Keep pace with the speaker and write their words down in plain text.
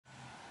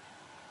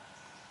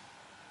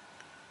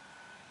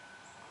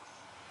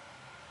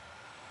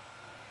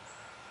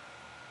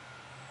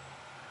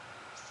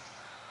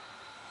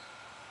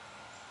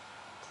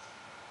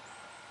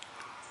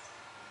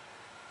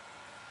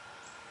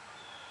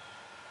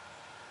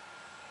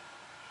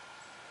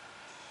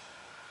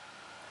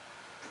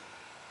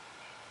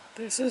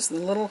This is the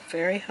little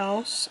fairy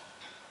house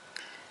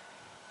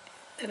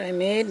that I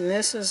made, and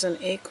this is an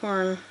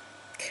acorn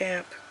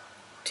cap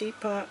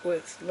teapot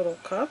with little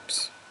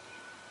cups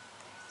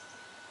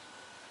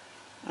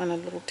on a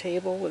little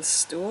table with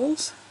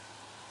stools.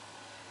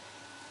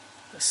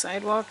 The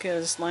sidewalk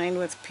is lined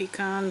with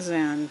pecans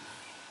and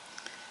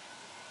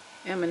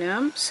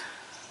M&Ms.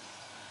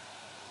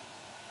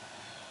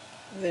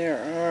 There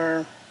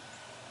are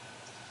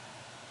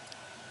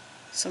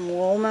some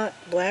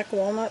black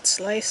walnut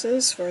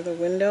slices for the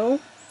window,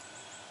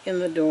 in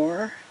the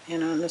door,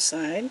 and on the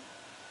side.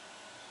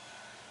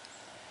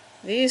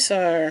 These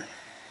are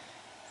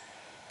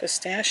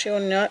pistachio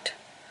nut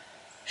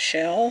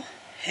shell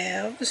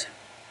halves.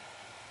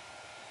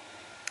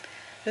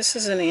 This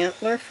is an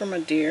antler from a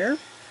deer.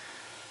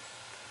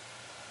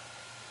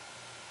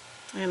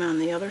 And on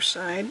the other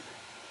side,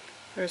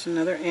 there's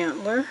another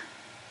antler.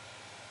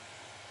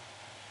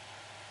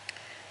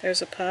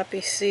 There's a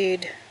poppy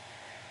seed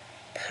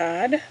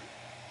pod.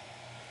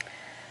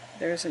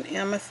 There's an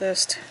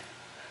amethyst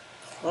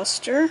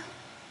cluster.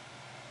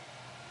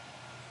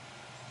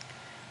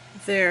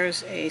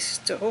 There's a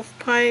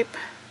stovepipe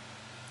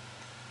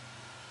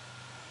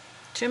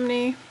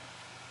chimney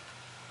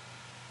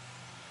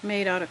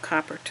made out of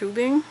copper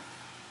tubing.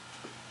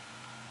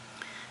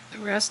 The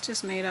rest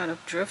is made out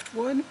of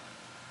driftwood.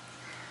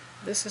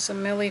 This is a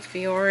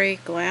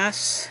millifiori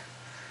glass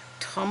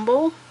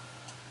tumble.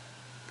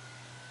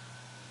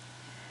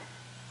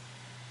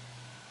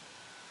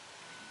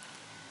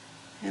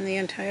 And the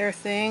entire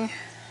thing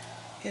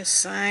is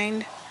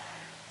signed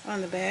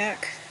on the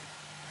back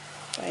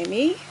by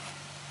me,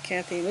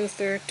 Kathy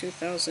Luther,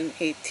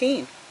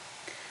 2018.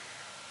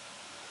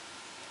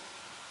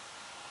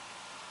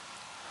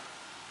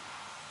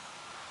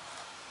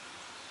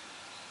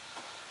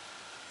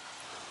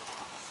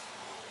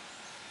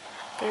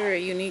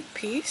 Very unique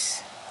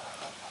piece.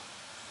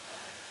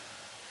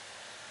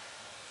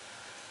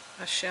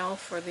 A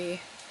shelf for the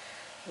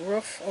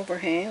roof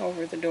overhang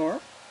over the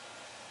door.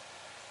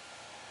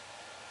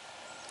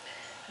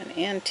 An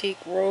antique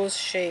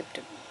rose-shaped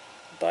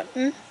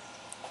button,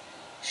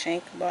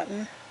 shank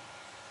button.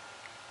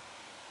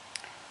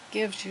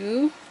 Gives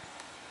you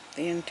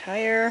the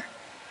entire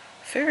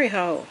fairy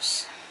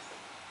house.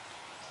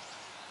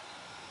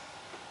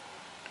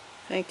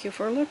 Thank you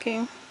for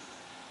looking.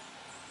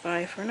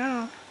 Bye for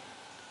now.